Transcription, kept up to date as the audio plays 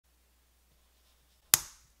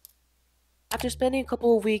After spending a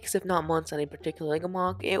couple of weeks, if not months, on a particular Lego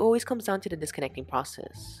mock, it always comes down to the disconnecting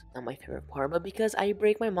process. Not my favorite part, but because I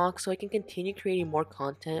break my mock so I can continue creating more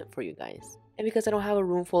content for you guys. And because I don't have a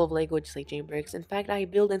room full of Lego just like Jane bricks, in fact I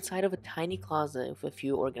build inside of a tiny closet with a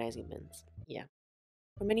few organizing bins. Yeah.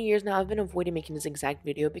 For many years now, I've been avoiding making this exact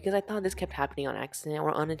video because I thought this kept happening on accident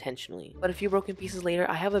or unintentionally. But a few broken pieces later,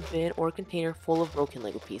 I have a bin or container full of broken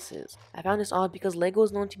Lego pieces. I found this odd because Lego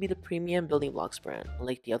is known to be the premium building blocks brand,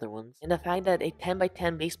 unlike the other ones. And the fact that a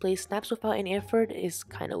 10x10 base plate snaps without any effort is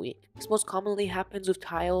kinda weak. This most commonly happens with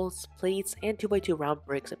tiles, plates, and 2x2 round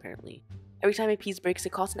bricks apparently. Every time a piece breaks,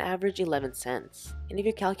 it costs an average 11 cents. And if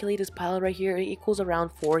you calculate this pile right here, it equals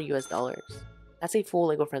around $4 US. That's a full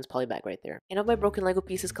LEGO Friends poly bag right there. And of my broken LEGO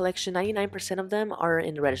pieces collection, 99% of them are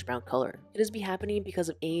in the reddish-brown color. Could this be happening because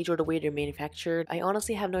of age or the way they're manufactured? I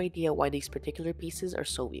honestly have no idea why these particular pieces are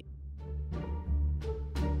so weak.